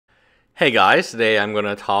Hey guys, today I'm going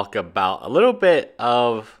to talk about a little bit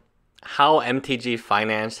of how MTG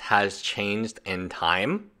finance has changed in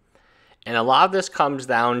time. And a lot of this comes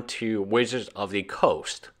down to Wizards of the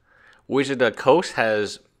Coast. Wizards of the Coast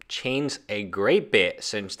has changed a great bit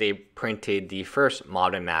since they printed the first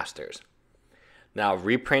Modern Masters. Now,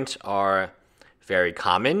 reprints are very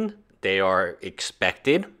common, they are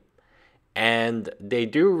expected, and they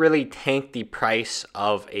do really tank the price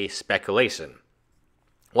of a speculation.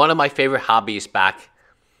 One of my favorite hobbies back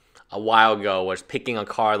a while ago was picking a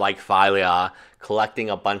card like Hylia, collecting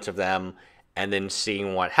a bunch of them, and then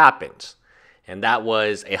seeing what happens. And that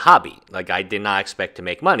was a hobby. Like, I did not expect to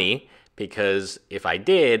make money, because if I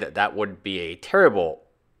did, that would be a terrible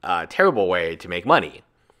way to make money.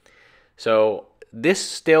 So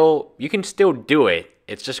you can still do it.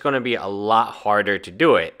 It's just going to be a lot harder to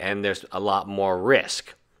do it, and there's a lot more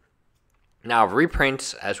risk. Now,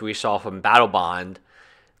 reprints, as we saw from Battle Bond,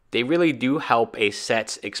 they really do help a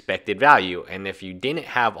set's expected value. And if you didn't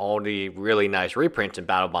have all the really nice reprints in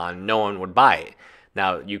Battle Bond, no one would buy it.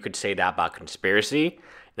 Now, you could say that about Conspiracy.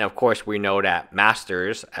 Now, of course, we know that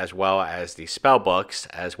Masters, as well as the Spellbooks,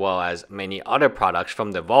 as well as many other products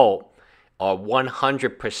from the Vault, are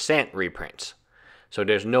 100% reprints. So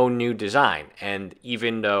there's no new design. And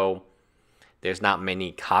even though there's not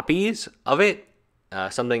many copies of it,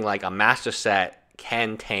 something like a Master set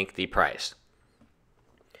can tank the price.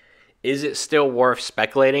 Is it still worth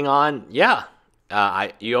speculating on? Yeah.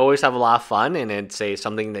 You always have a lot of fun, and it's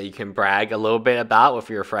something that you can brag a little bit about with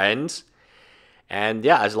your friends. And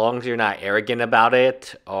yeah, as long as you're not arrogant about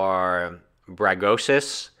it or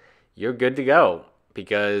bragocious, you're good to go.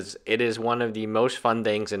 Because it is one of the most fun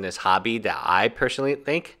things in this hobby that I personally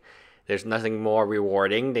think. There's nothing more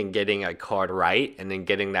rewarding than getting a card right and then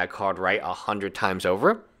getting that card right 100 times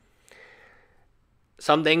over.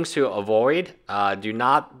 Some things to avoid: do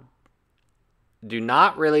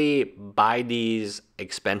not really buy these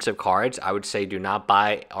expensive cards. I would say do not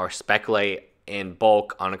buy or speculate in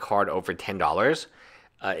bulk on a card over $10.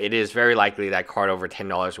 It is very likely that card over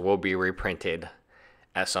 $10 will be reprinted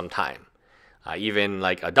at some time. Even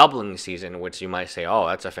like a doubling season, which you might say, oh,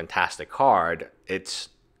 that's a fantastic card, it's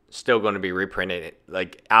still going to be reprinted.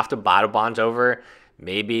 Like, after Battle Bond's over,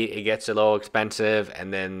 maybe it gets a little expensive,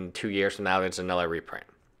 and then 2 years from now, there's another reprint.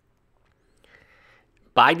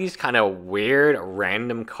 Buy these kind of weird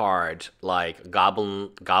random cards like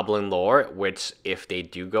Goblin Lore, which if they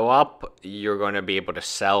do go up, you're going to be able to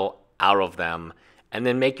sell out of them and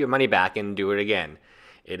then make your money back and do it again.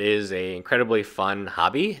 It is an incredibly fun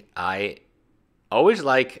hobby. I always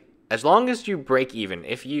like, as long as you break even.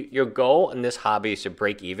 If your goal in this hobby is to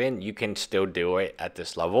break even, you can still do it at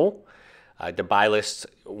this level. The buy list,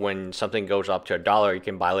 when something goes up to $1, you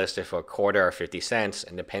can buy list it for a quarter or 50 cents,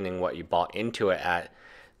 and depending what you bought into it at,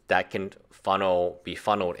 that can be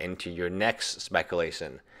funneled into your next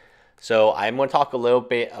speculation. So I'm going to talk a little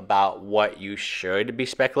bit about what you should be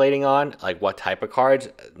speculating on, like what type of cards.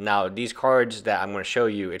 Now, these cards that I'm going to show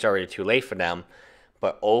you, it's already too late for them,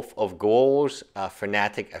 but Oath of Ghouls,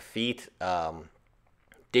 Fanatic Effete,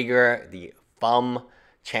 Digger, the Thumb,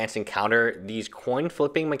 Chance Encounter, these coin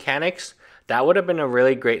flipping mechanics, that would have been a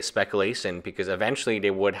really great speculation, because eventually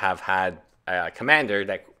they would have had a commander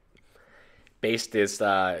that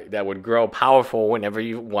that would grow powerful whenever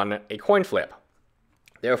you won a coin flip.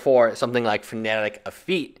 Therefore, something like Fanatic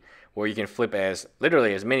Effete, where you can flip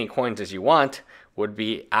literally as many coins as you want, would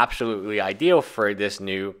be absolutely ideal for this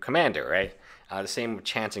new commander, right? The same with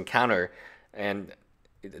Chance Encounter, and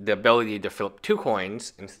the ability to flip 2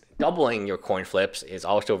 coins and doubling your coin flips is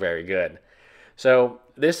also very good. So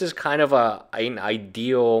this is kind of an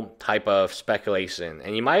ideal type of speculation,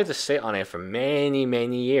 and you might have to sit on it for many,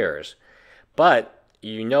 many years. But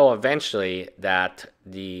you know eventually that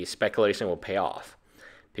the speculation will pay off,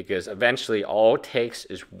 because eventually all it takes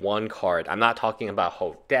is one card. I'm not talking about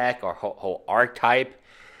whole deck or whole archetype.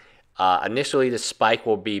 Initially, the spike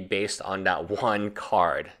will be based on that one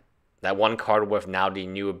card. That one card with now the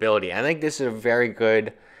new ability. I think this is a very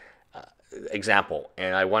good example,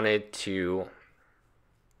 and I wanted to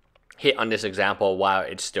hit on this example while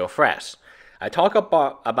it's still fresh. I talk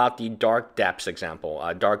about the Dark Depths example,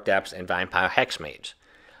 Dark Depths and Vampire Hexmage.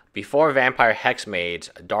 Before Vampire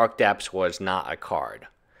Hexmage, Dark Depths was not a card.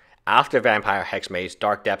 After Vampire Hexmage,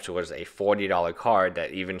 Dark Depths was a $40 card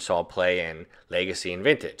that even saw play in Legacy and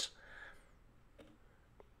Vintage.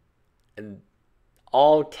 And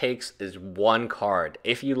all it takes is one card.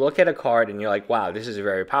 If you look at a card and you're like, wow, this is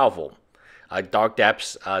very powerful. Dark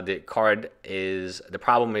Depths, the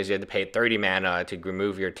problem is you have to pay 30 mana to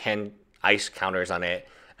remove your 10 ice counters on it,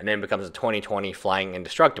 and then it becomes a 2020 Flying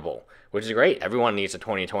Indestructible, which is great. Everyone needs a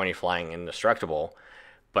 2020 Flying Indestructible.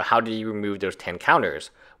 But how do you remove those 10 counters?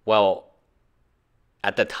 Well,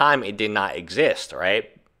 at the time, it did not exist, right?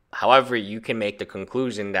 However, you can make the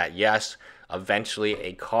conclusion that yes, eventually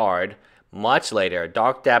a card, much later,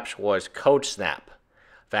 Dark Depths was Code Snap.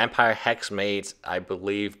 Vampire Hexmates, I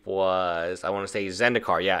believe was, I want to say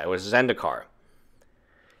Zendikar. Yeah, it was Zendikar.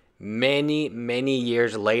 Many, many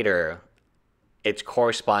years later, its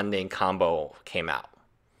corresponding combo came out.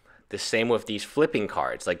 The same with these flipping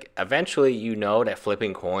cards. Like, eventually, you know that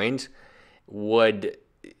flipping coins would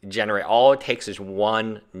generate, all it takes is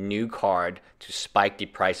one new card to spike the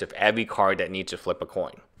price of every card that needs to flip a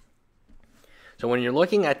coin. So when you're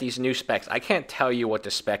looking at these new specs, I can't tell you what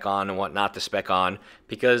to spec on and what not to spec on,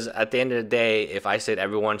 because at the end of the day, if I said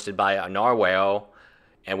everyone should buy a narwhal,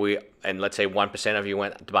 and let's say 1% of you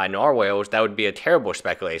went to buy narwhals, that would be a terrible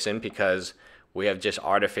speculation, because we have just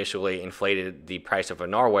artificially inflated the price of a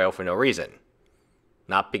narwhal for no reason.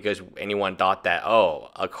 Not because anyone thought that, oh,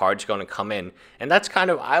 a card's going to come in. And that's kind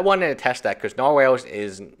of, I wanted to test that, because narwhals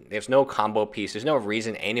there's no combo piece. There's no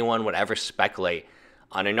reason anyone would ever speculate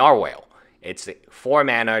on a narwhal. It's 4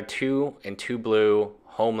 mana, 2 and 2 blue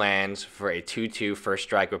homelands for a 2/2 first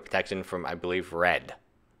strike with protection from, I believe, red.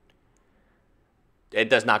 It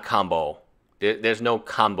does not combo. There's no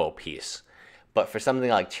combo piece. But for something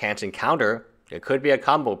like Chance Encounter, it could be a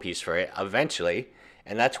combo piece for it eventually.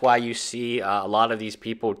 And that's why you see a lot of these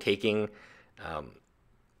people taking,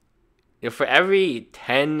 for every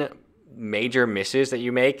 10 major misses that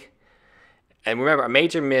you make, and remember, a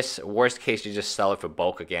major miss, worst case, you just sell it for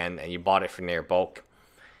bulk again, and you bought it for near bulk.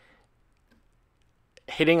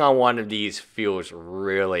 Hitting on one of these feels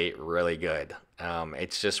really, really good.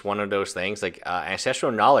 It's just one of those things, like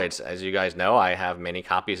Ancestral Knowledge, as you guys know, I have many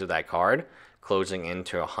copies of that card, closing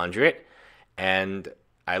into 100, and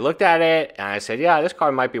I looked at it, and I said, yeah, this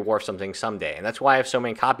card might be worth something someday, and that's why I have so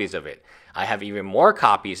many copies of it. I have even more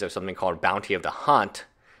copies of something called Bounty of the Hunt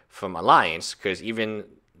from Alliance, because even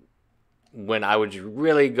when I was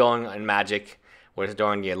really going on Magic was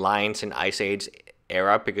during the Alliance and Ice Age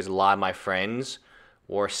era, because a lot of my friends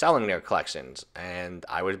were selling their collections, and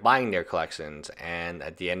I was buying their collections, and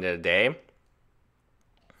at the end of the day,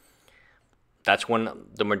 that's when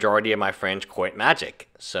the majority of my friends quit Magic.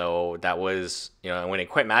 So that was, when they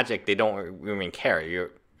quit Magic, they don't even care.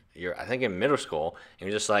 You're I think in middle school, and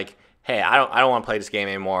you're just like, hey, I don't want to play this game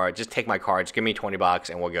anymore. Just take my cards, give me $20,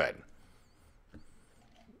 and we're good.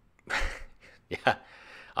 Yeah.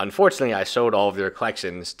 Unfortunately, I sold all of their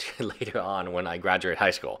collections later on when I graduated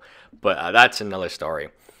high school. But that's another story.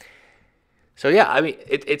 So yeah, I mean,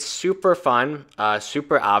 it's super fun,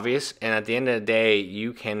 super obvious, and at the end of the day,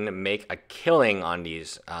 you can make a killing on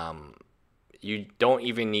these. You don't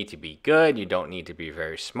even need to be good. You don't need to be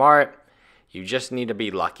very smart. You just need to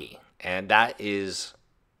be lucky. And that is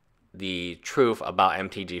the truth about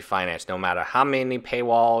MTG Finance. No matter how many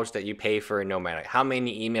paywalls that you pay for, no matter how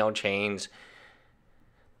many email chains,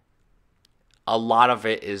 a lot of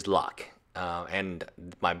it is luck. And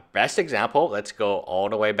my best example, let's go all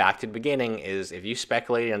the way back to the beginning, is if you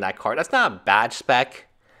speculate on that card, that's not a bad spec.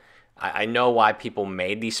 I know why people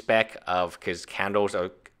made the spec because Candles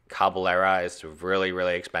of Caballera is really,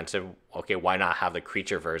 really expensive. Okay, why not have the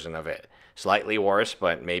creature version of it? Slightly worse,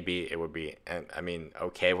 but maybe it would be,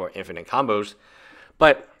 okay for infinite combos.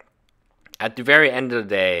 But at the very end of the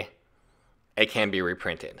day, it can be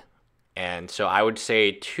reprinted. And so I would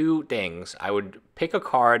say 2 things. I would pick a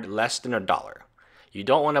card less than $1. You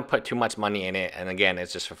don't want to put too much money in it, and again,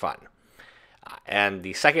 it's just for fun. And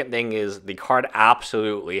the second thing is the card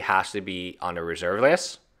absolutely has to be on the reserve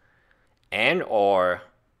list and or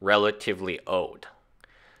relatively old.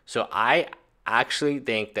 So I actually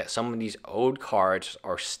think that some of these old cards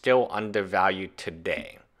are still undervalued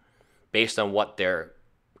today based on what their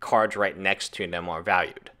cards right next to them are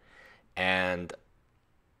valued. And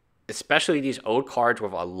especially these old cards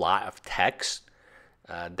with a lot of text,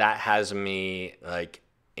 that has me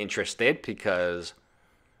interested, because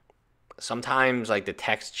sometimes the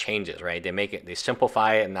text changes, right? They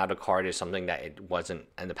simplify it, and now the card is something that it wasn't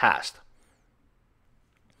in the past.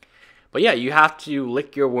 But yeah, you have to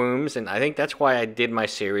lick your wounds, and I think that's why I did my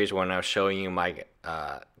series when I was showing you my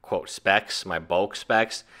quote specs, my bulk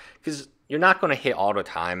specs, because you're not going to hit all the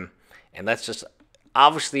time, and that's just,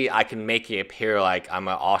 obviously I can make it appear like I'm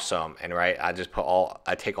awesome, and right, I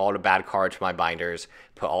take all the bad cards from my binders,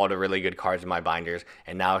 put all the really good cards in my binders,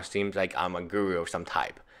 and now it seems like I'm a guru of some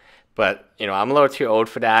type. But, I'm a little too old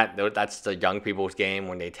for that. That's the young people's game,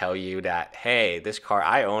 when they tell you that, hey, this card,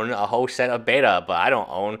 I own a whole set of beta, but I don't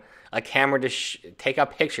own a camera to take a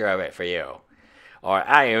picture of it for you. Or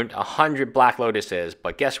I owned 100 Black Lotuses,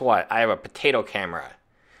 but guess what? I have a potato camera.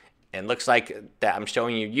 And looks like that I'm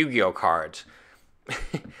showing you Yu-Gi-Oh cards.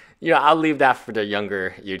 I'll leave that for the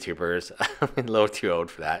younger YouTubers. I'm a little too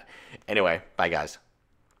old for that. Anyway, bye guys.